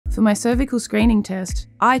For my cervical screening test,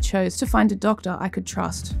 I chose to find a doctor I could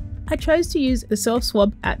trust. I chose to use the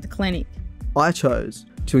self-swab at the clinic. I chose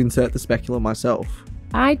to insert the speculum myself.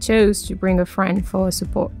 I chose to bring a friend for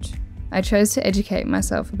support. I chose to educate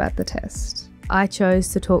myself about the test. I chose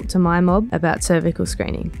to talk to my mob about cervical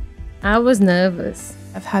screening. I was nervous.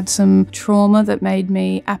 I've had some trauma that made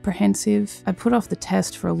me apprehensive. I put off the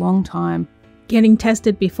test for a long time. Getting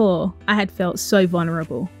tested before, I had felt so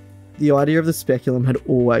vulnerable. The idea of the speculum had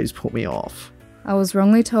always put me off. I was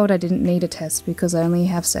wrongly told I didn't need a test because I only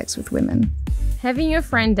have sex with women. Having your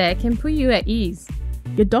friend there can put you at ease.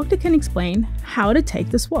 Your doctor can explain how to take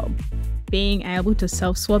the swab. Being able to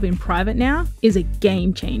self-swab in private now is a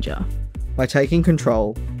game changer. By taking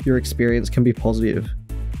control, your experience can be positive.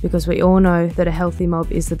 Because we all know that a healthy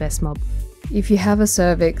mob is the best mob. If you have a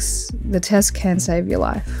cervix, the test can save your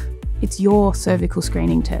life. It's your cervical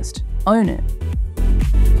screening test. Own it.